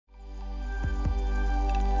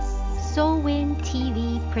Soulwind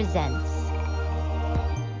TV presents.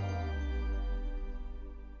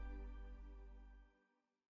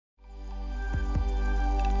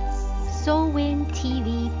 Soulwind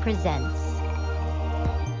TV presents.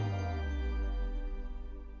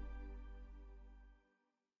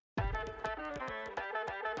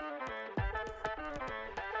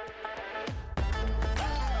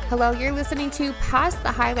 Hello, you're listening to Past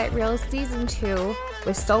the Highlight Reels Season 2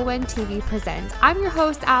 with Soulwind TV Presents. I'm your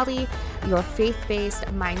host, Allie, your faith-based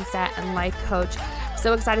mindset and life coach.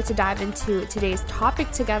 So excited to dive into today's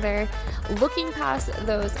topic together, looking past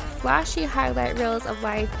those flashy highlight reels of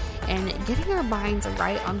life and getting our minds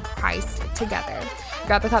right on Christ together.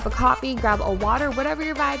 Grab a cup of coffee, grab a water, whatever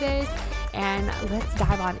your vibe is, and let's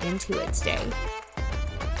dive on into it today.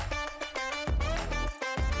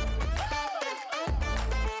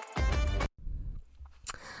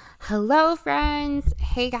 Hello friends,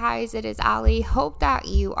 hey guys, it is Allie. Hope that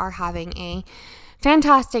you are having a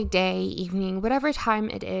fantastic day, evening, whatever time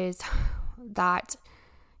it is that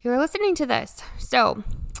you're listening to this. So,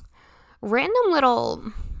 random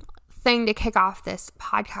little thing to kick off this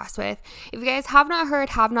podcast with. If you guys have not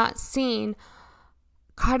heard, have not seen,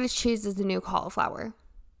 cottage cheese is the new cauliflower.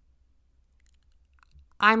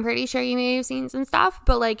 I'm pretty sure you may have seen some stuff,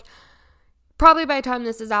 but probably by the time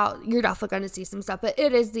this is out, you're definitely going to see some stuff, but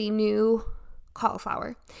it is the new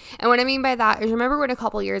cauliflower. And what I mean by that is, remember when a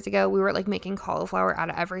couple years ago we were making cauliflower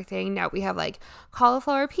out of everything? Now we have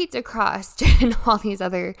cauliflower pizza crust and all these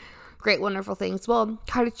other great, wonderful things. Well,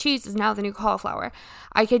 cottage cheese is now the new cauliflower.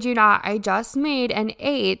 I kid you not, I just made and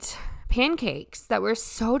ate pancakes that were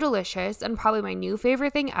so delicious and probably my new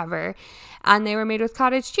favorite thing ever, and they were made with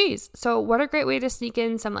cottage cheese. So what a great way to sneak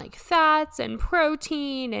in some fats and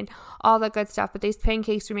protein and all that good stuff. But these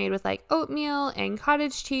pancakes were made with oatmeal and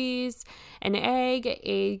cottage cheese, an egg,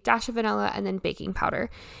 a dash of vanilla, and then baking powder.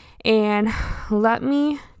 And let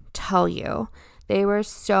me tell you, they were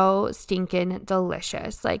so stinking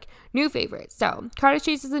delicious. New favorites. So cottage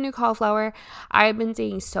cheese is the new cauliflower. I've been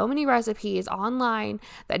seeing so many recipes online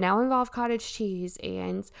that now involve cottage cheese,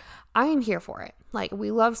 and I am here for it.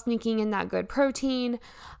 We love sneaking in that good protein,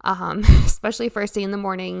 especially first thing in the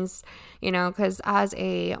mornings, because as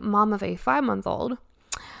a mom of a 5-month-old,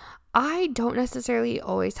 I don't necessarily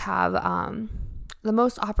always have the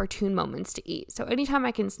most opportune moments to eat. So anytime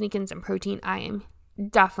I can sneak in some protein, I am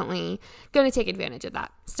definitely going to take advantage of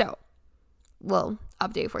that. So, little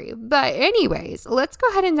update for you. But anyways, let's go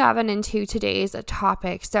ahead and dive into today's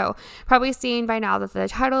topic. So, probably seeing by now that the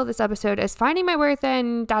title of this episode is Finding My Worth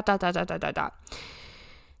in ...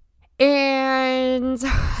 And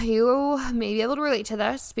you may be able to relate to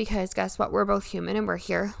this because guess what? We're both human and we're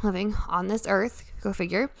here living on this earth. Go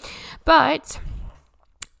figure. But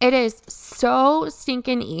it is so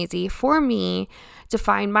stinking easy for me to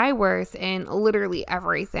find my worth in literally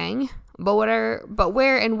everything, but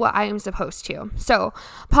where and what I am supposed to. So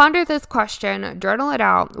ponder this question, journal it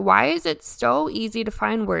out. Why is it so easy to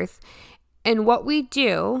find worth in what we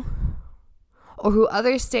do or who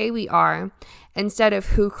others say we are instead of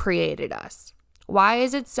who created us? Why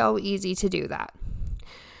is it so easy to do that?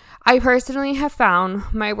 I personally have found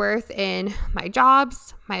my worth in my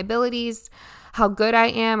jobs, my abilities, how good I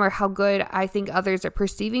am or how good I think others are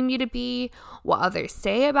perceiving me to be, what others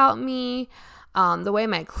say about me, the way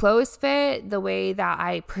my clothes fit, the way that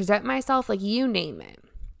I present myself, you name it.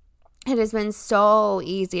 It has been so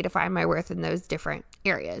easy to find my worth in those different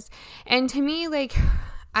areas. And to me,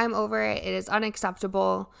 I'm over it. It is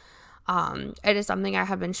unacceptable. It is something I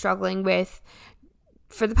have been struggling with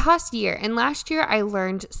for the past year. And last year, I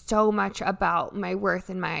learned so much about my worth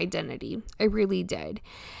and my identity. I really did.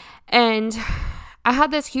 And I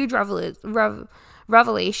had this huge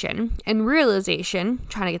revelation and realization,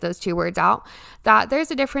 trying to get those two words out, that there's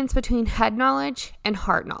a difference between head knowledge and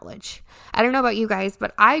heart knowledge. I don't know about you guys,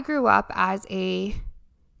 but I grew up as a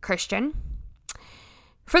Christian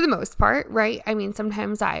for the most part, right? I mean,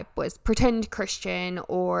 sometimes I was pretend Christian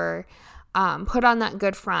or put on that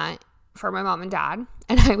good front for my mom and dad.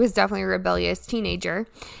 And I was definitely a rebellious teenager,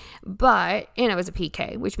 and I was a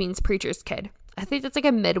PK, which means preacher's kid. I think that's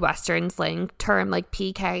a Midwestern slang term,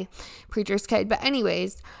 PK, preacher's kid. But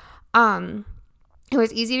anyways, it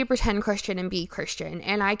was easy to pretend Christian and be Christian.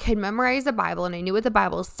 And I could memorize the Bible and I knew what the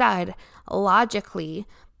Bible said logically,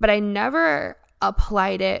 but I never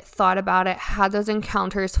applied it, thought about it, had those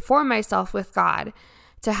encounters for myself with God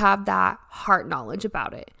to have that heart knowledge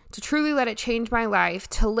about it, to truly let it change my life,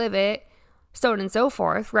 to live it, so on and so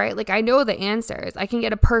forth, right? I know the answers. I can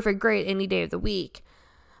get a perfect grade any day of the week.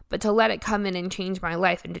 But to let it come in and change my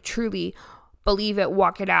life and to truly believe it,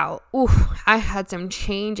 walk it out. I had some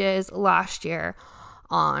changes last year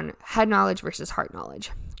on head knowledge versus heart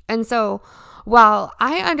knowledge. And so while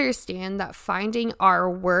I understand that finding our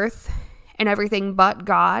worth in everything but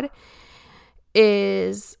God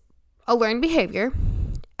is a learned behavior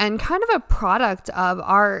and kind of a product of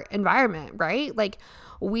our environment, right? Like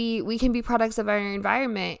we can be products of our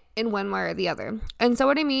environment in one way or the other. And so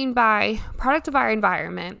what I mean by product of our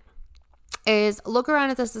environment is look around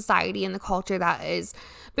at the society and the culture that is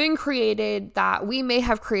being created, that we may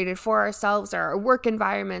have created for ourselves, or our work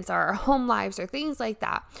environments, or our home lives, or things like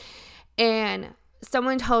that. And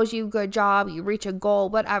someone tells you good job, you reach a goal,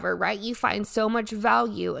 whatever, right? You find so much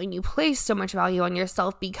value and you place so much value on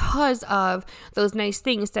yourself because of those nice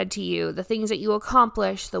things said to you, the things that you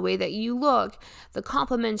accomplish, the way that you look, the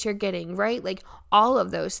compliments you're getting, right? Like all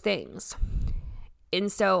of those things.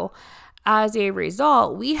 And so as a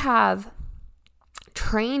result, we have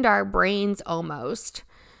trained our brains almost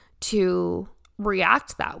to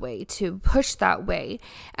react that way, to push that way.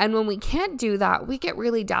 And when we can't do that, we get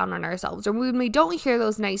really down on ourselves. Or when we don't hear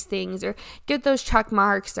those nice things or get those check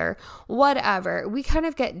marks or whatever, we kind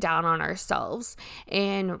of get down on ourselves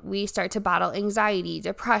and we start to battle anxiety,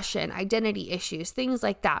 depression, identity issues, things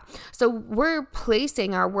like that. So we're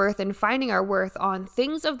placing our worth and finding our worth on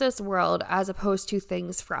things of this world as opposed to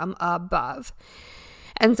things from above.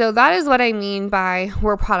 And so that is what I mean by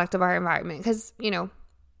we're a product of our environment, because, you know,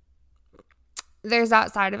 there's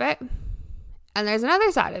that side of it, and there's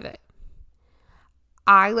another side of it.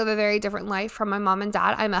 I live a very different life from my mom and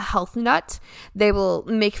dad. I'm a health nut. They will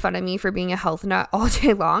make fun of me for being a health nut all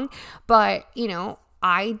day long, but, you know,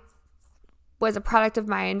 I was a product of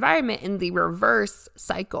my environment in the reverse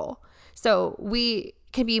cycle. So we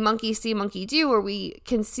can be monkey see, monkey do, or we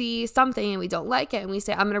can see something and we don't like it and we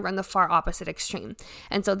say, I'm going to run the far opposite extreme.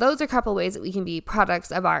 And so those are a couple ways that we can be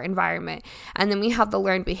products of our environment. And then we have the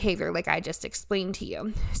learned behavior, like I just explained to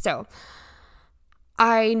you. So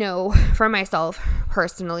I know for myself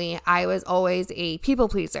personally, I was always a people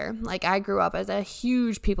pleaser. Like I grew up as a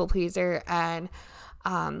huge people pleaser, and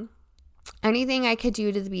anything I could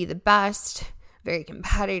do to be the best, very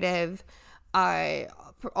competitive. I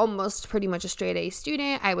almost pretty much a straight A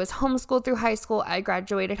student. I was homeschooled through high school. I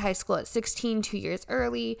graduated high school at 16, 2 years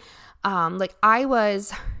early. Like I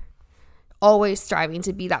was always striving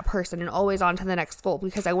to be that person and always on to the next goal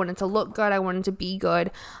because I wanted to look good. I wanted to be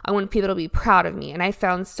good. I wanted people to be proud of me. And I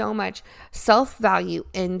found so much self-value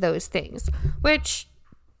in those things, which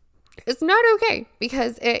is not okay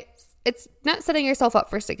because it's not setting yourself up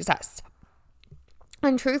for success.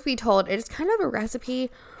 And truth be told, it is kind of a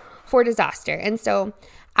recipe for disaster. And so,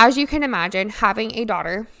 as you can imagine, having a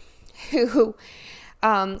daughter who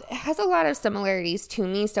has a lot of similarities to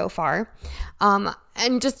me so far,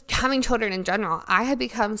 and just having children in general, I have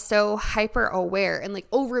become so hyper aware and like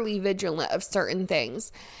overly vigilant of certain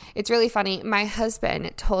things. It's really funny. My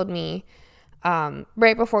husband told me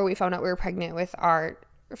right before we found out we were pregnant with our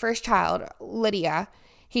first child, Lydia,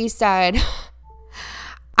 he said,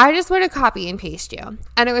 I just want to copy and paste you.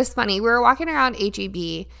 And it was funny. We were walking around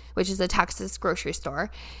H-E-B, which is a Texas grocery store,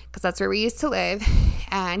 because that's where we used to live.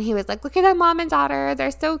 And he was like, look at that mom and daughter. They're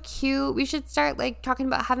so cute. We should start like talking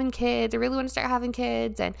about having kids. I really want to start having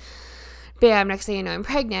kids. And bam, next thing you know, I'm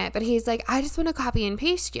pregnant. But he's like, I just want to copy and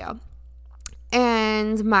paste you.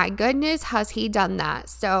 And my goodness, has he done that?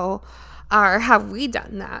 So, or have we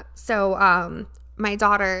done that? So, my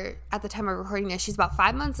daughter, at the time of recording this, she's about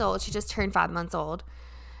 5 months old. She just turned 5 months old.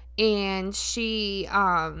 And she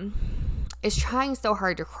is trying so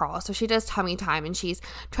hard to crawl. So she does tummy time and she's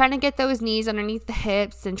trying to get those knees underneath the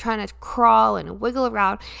hips and trying to crawl and wiggle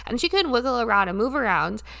around. And she can wiggle around and move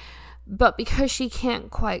around. But because she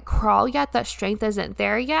can't quite crawl yet, that strength isn't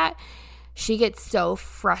there yet, she gets so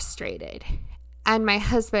frustrated. And my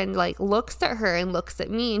husband like looks at her and looks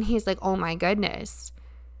at me and he's like, oh my goodness,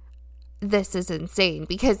 this is insane.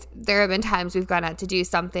 Because there have been times we've gone out to do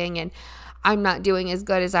something and I'm not doing as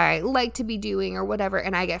good as I like to be doing or whatever,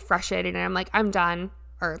 and I get frustrated and I'm like, I'm done,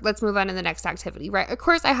 or let's move on to the next activity, right? Of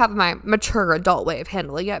course, I have my mature adult way of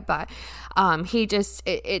handling it, but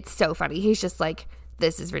it's so funny. He's just like,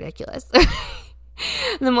 this is ridiculous.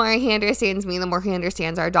 The more he understands me, the more he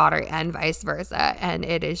understands our daughter and vice versa, and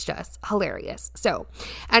it is just hilarious. So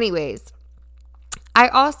anyways, I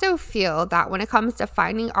also feel that when it comes to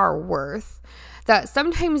finding our worth, that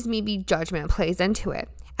sometimes maybe judgment plays into it.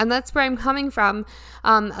 And that's where I'm coming from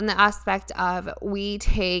on the aspect of we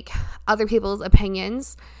take other people's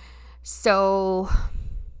opinions so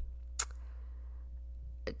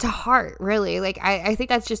to heart, really. Like, I think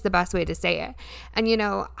that's just the best way to say it. And, you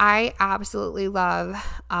know, I absolutely love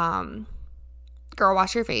Girl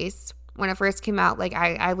Wash Your Face. when it first came out, like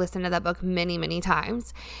I listened to that book many, many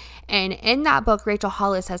times. And in that book, Rachel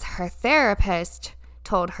Hollis says her therapist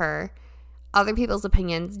told her other people's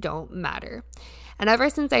opinions don't matter. And ever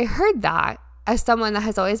since I heard that, as someone that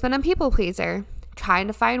has always been a people pleaser, trying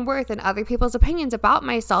to find worth in other people's opinions about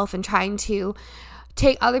myself and trying to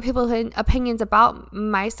take other people's opinions about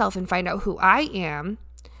myself and find out who I am,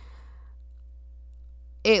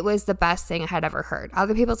 it was the best thing I had ever heard.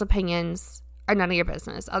 Other people's opinions are none of your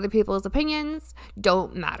business. Other people's opinions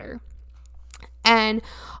don't matter. And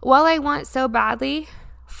while I want so badly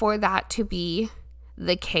for that to be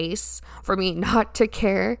the case, for me not to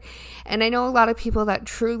care, and I know a lot of people that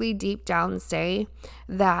truly deep down say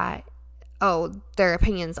that, oh, their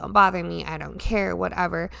opinions don't bother me, I don't care,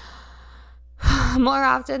 whatever. More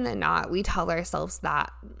often than not, we tell ourselves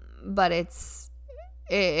that, but it's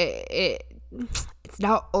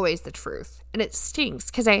not always the truth. And it stinks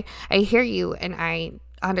because I hear you and I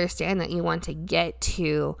understand that you want to get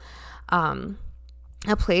to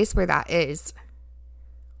a place where that is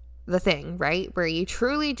the thing, right? Where you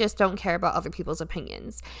truly just don't care about other people's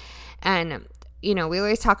opinions. And, you know, we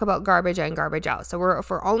always talk about garbage in, garbage out. So if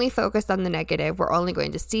we're only focused on the negative, we're only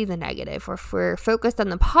going to see the negative. Or if we're focused on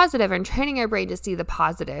the positive and training our brain to see the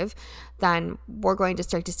positive, then we're going to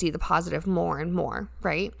start to see the positive more and more,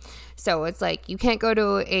 right? So it's like you can't go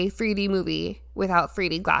to a 3D movie without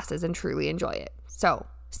 3D glasses and truly enjoy it. So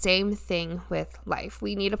same thing with life.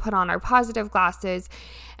 We need to put on our positive glasses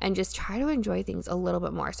and just try to enjoy things a little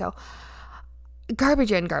bit more. So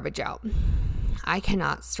garbage in, garbage out. I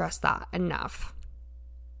cannot stress that enough.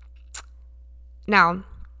 Now,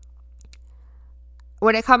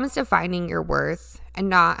 when it comes to finding your worth and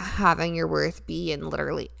not having your worth be in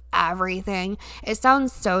literally everything, it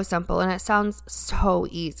sounds so simple and it sounds so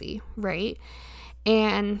easy, right?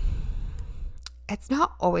 And it's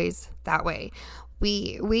not always that way.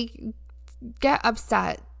 We get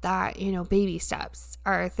upset that, you know, baby steps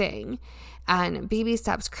are a thing and baby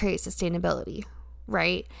steps create sustainability,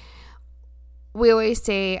 right? I always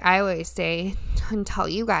say and tell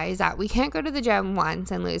you guys that we can't go to the gym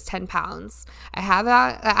once and lose 10 pounds. I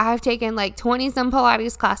have taken like 20 some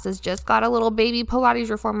Pilates classes, just got a little baby Pilates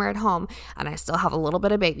reformer at home, and I still have a little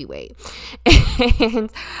bit of baby weight.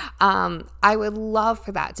 And I would love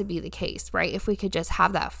for that to be the case, right? If we could just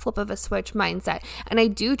have that flip of a switch mindset. And I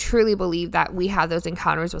do truly believe that we have those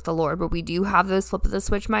encounters with the Lord where we do have those flip of the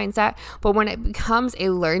switch mindset. But when it becomes a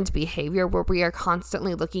learned behavior where we are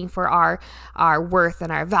constantly looking for our worth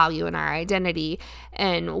and our value and our identity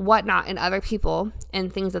and whatnot in other people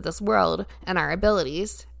and things of this world and our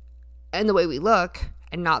abilities and the way we look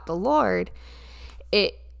and not the Lord,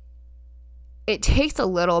 it takes a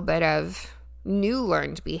little bit of new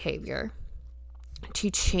learned behavior to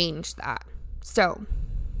change that. So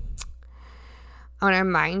I want to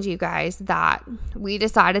remind you guys that we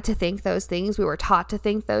decided to think those things. We were taught to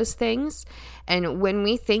think those things. And when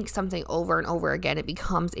we think something over and over again, it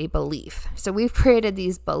becomes a belief. So we've created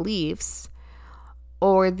these beliefs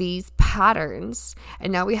or these patterns,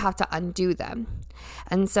 and now we have to undo them.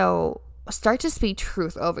 And so start to speak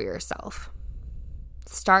truth over yourself.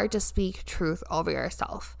 Start to speak truth over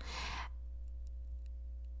yourself.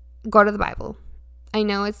 Go to the Bible. I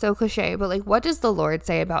know it's so cliche, but like, what does the Lord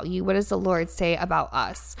say about you? What does the Lord say about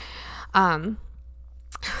us? I've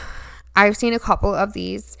seen a couple of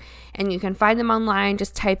these, and you can find them online.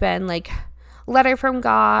 Just type in like letter from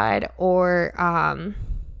God or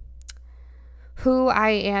who I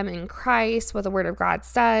am in Christ, what the Word of God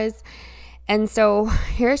says. And so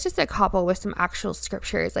here's just a couple with some actual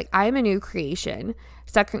scriptures. Like, I am a new creation,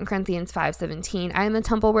 2 Corinthians 5:17. I am the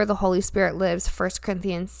temple where the Holy Spirit lives, 1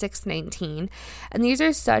 Corinthians 6:19. And these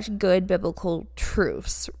are such good biblical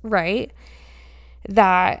truths, right?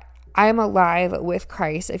 That I am alive with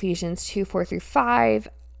Christ, Ephesians 2:4-5.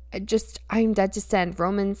 I'm dead to sin,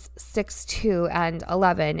 Romans 6:2 and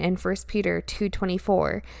 11, and 1 Peter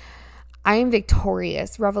 2:24. I am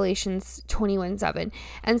victorious, Revelations 21:7.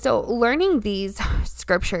 And so learning these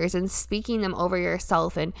scriptures and speaking them over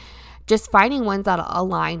yourself and just finding ones that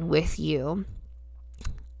align with you,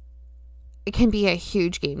 it can be a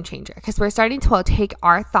huge game changer because we're starting to take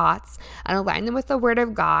our thoughts and align them with the Word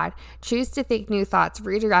of God, choose to think new thoughts,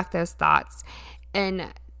 redirect those thoughts.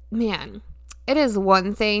 And man, it is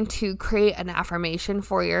one thing to create an affirmation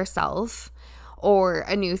for yourself or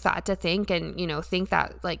a new thought to think and, think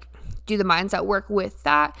that like, do the mindset work with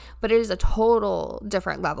that, but it is a total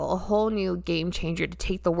different level, a whole new game changer to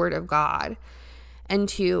take the Word of God and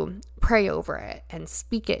to pray over it and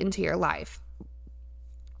speak it into your life.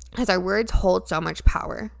 Because our words hold so much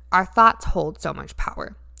power. Our thoughts hold so much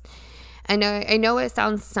power. I know it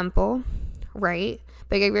sounds simple, right?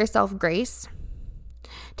 but give yourself grace.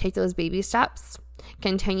 Take those baby steps.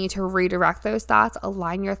 Continue to redirect those thoughts.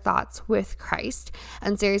 Align your thoughts with Christ.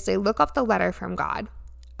 And seriously, look up the letter from God.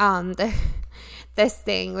 This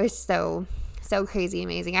thing was so crazy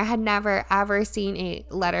amazing. I had never ever seen a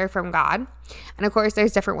letter from God. And of course,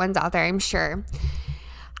 there's different ones out there, I'm sure.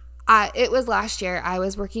 It was last year. I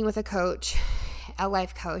was working with a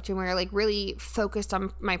life coach, and we were like really focused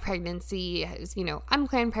on my pregnancy. It was,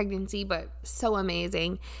 unplanned pregnancy, but so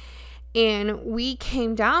amazing. And we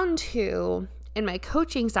came down to, in my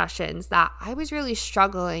coaching sessions, that I was really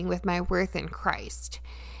struggling with my worth in Christ.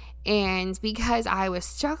 And because I was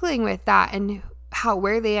struggling with that and how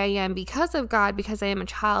worthy I am because of God, because I am a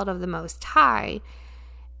child of the Most High,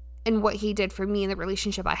 and what He did for me and the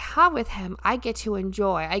relationship I have with Him, I get to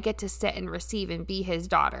enjoy. I get to sit and receive and be His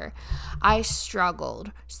daughter. I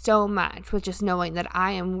struggled so much with just knowing that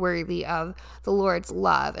I am worthy of the Lord's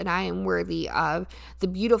love, and I am worthy of the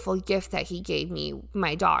beautiful gift that He gave me,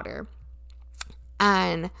 my daughter.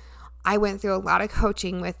 And I went through a lot of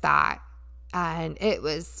coaching with that, and it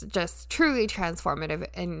was just truly transformative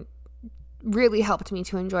and really helped me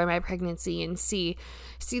to enjoy my pregnancy and see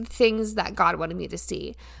the things that God wanted me to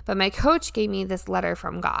see. But my coach gave me this letter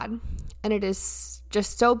from God, and it is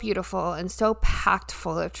just so beautiful and so packed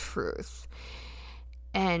full of truth.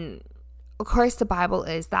 And of course, the Bible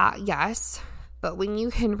is that, yes, but when you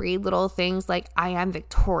can read little things like, I am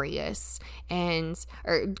victorious,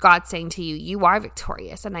 or God saying to you, you are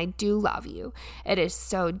victorious and I do love you, it is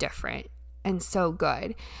so different and so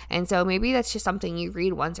good. And so maybe that's just something you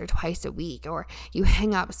read once or twice a week, or you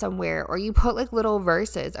hang up somewhere, or you put like little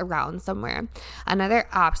verses around somewhere. Another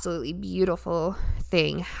absolutely beautiful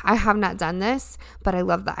thing, I have not done this, but I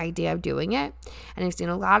love the idea of doing it, and I've seen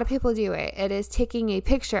a lot of people do it. It is taking a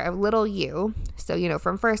picture of little you, so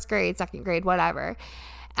from first grade, second grade, whatever,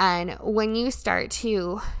 and when you start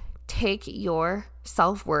to take your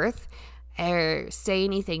self-worth or say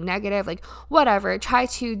anything negative, like whatever, try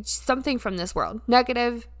to something from this world,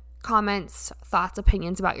 negative comments, thoughts,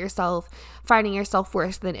 opinions about yourself, finding yourself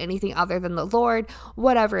worse than anything other than the Lord,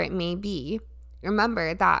 whatever it may be,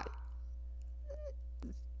 remember that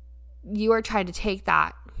you are trying to take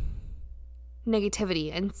that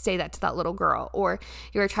negativity and say that to that little girl, or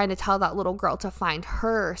you're trying to tell that little girl to find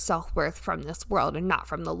her self-worth from this world and not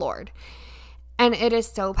from the Lord. And it is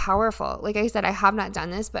so powerful. Like I said, I have not done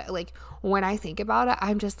this, but like when I think about it,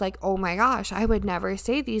 I'm just like, oh my gosh, I would never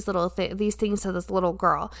say these things to this little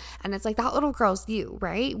girl. And it's like, that little girl's you,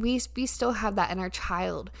 right? We still have that inner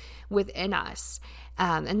child within us,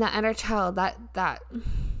 and that inner child, that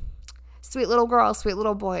sweet little girl, sweet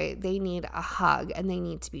little boy, they need a hug and they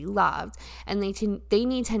need to be loved, and they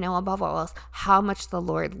need to know above all else how much the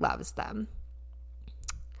Lord loves them.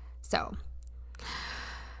 So,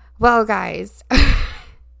 well, guys,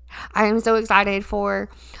 I am so excited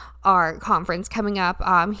for our conference coming up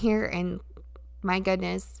here in, my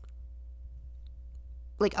goodness,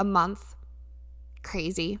 like a month.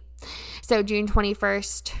 Crazy. So June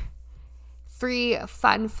 21st, 3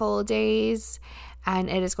 fun full days, and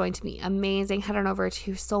it is going to be amazing. Head on over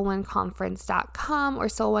to soulwinconference.com or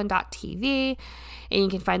soulwin.tv, and you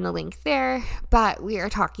can find the link there. But we are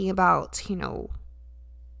talking about,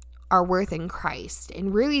 our worth in Christ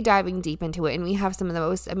and really diving deep into it. And we have some of the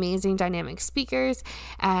most amazing dynamic speakers,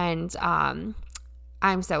 and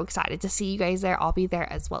I'm so excited to see you guys there. I'll be there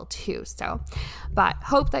as well too. But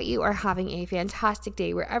hope that you are having a fantastic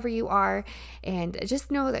day wherever you are, and just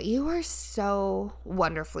know that you are so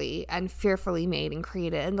wonderfully and fearfully made and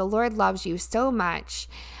created, and the Lord loves you so much,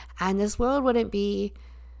 and this world wouldn't be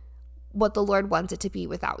what the Lord wants it to be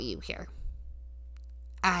without you here.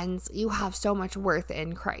 And you have so much worth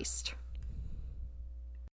in Christ.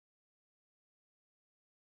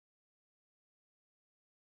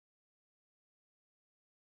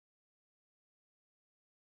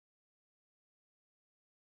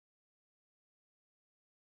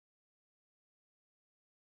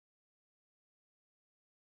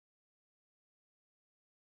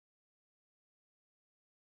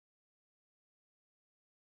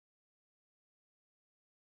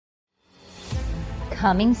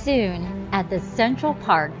 Coming soon at the Central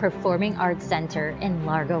Park Performing Arts Center in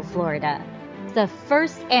Largo, Florida, the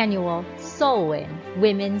first annual SoulWin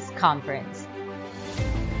Women's Conference.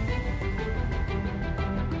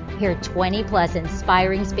 Hear 20 plus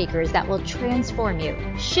inspiring speakers that will transform you,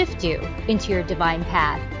 shift you into your divine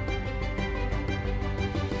path.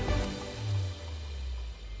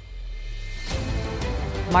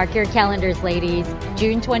 Mark your calendars, ladies,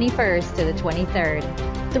 June 21st to the 23rd.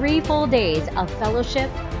 3 full days of fellowship,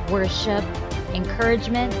 worship,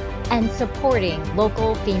 encouragement, and supporting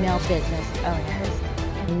local female business owners.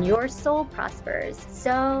 When your soul prospers,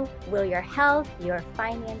 so will your health, your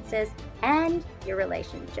finances, and your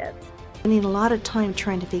relationships. I need a lot of time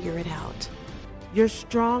trying to figure it out. You're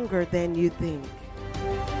stronger than you think.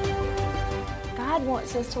 God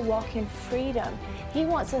wants us to walk in freedom. He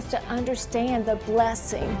wants us to understand the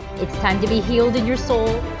blessing. It's time to be healed in your soul,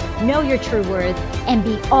 know your true worth, and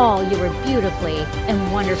be all you were beautifully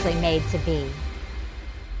and wonderfully made to be.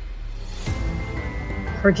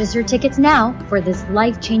 Purchase your tickets now for this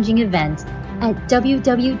life-changing event at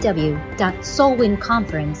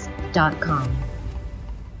www.soulwinconference.com.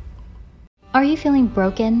 Are you feeling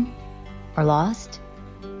broken or lost?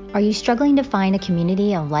 Are you struggling to find a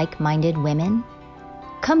community of like-minded women?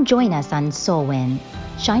 Come join us on Soulwin,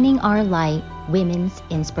 Shining Our Light Women's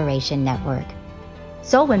Inspiration Network.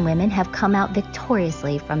 Soulwin women have come out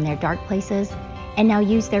victoriously from their dark places and now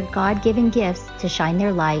use their God-given gifts to shine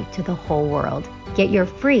their light to the whole world. Get your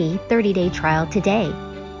free 30-day trial today.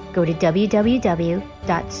 Go to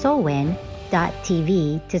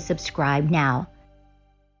www.soulwin.tv to subscribe now.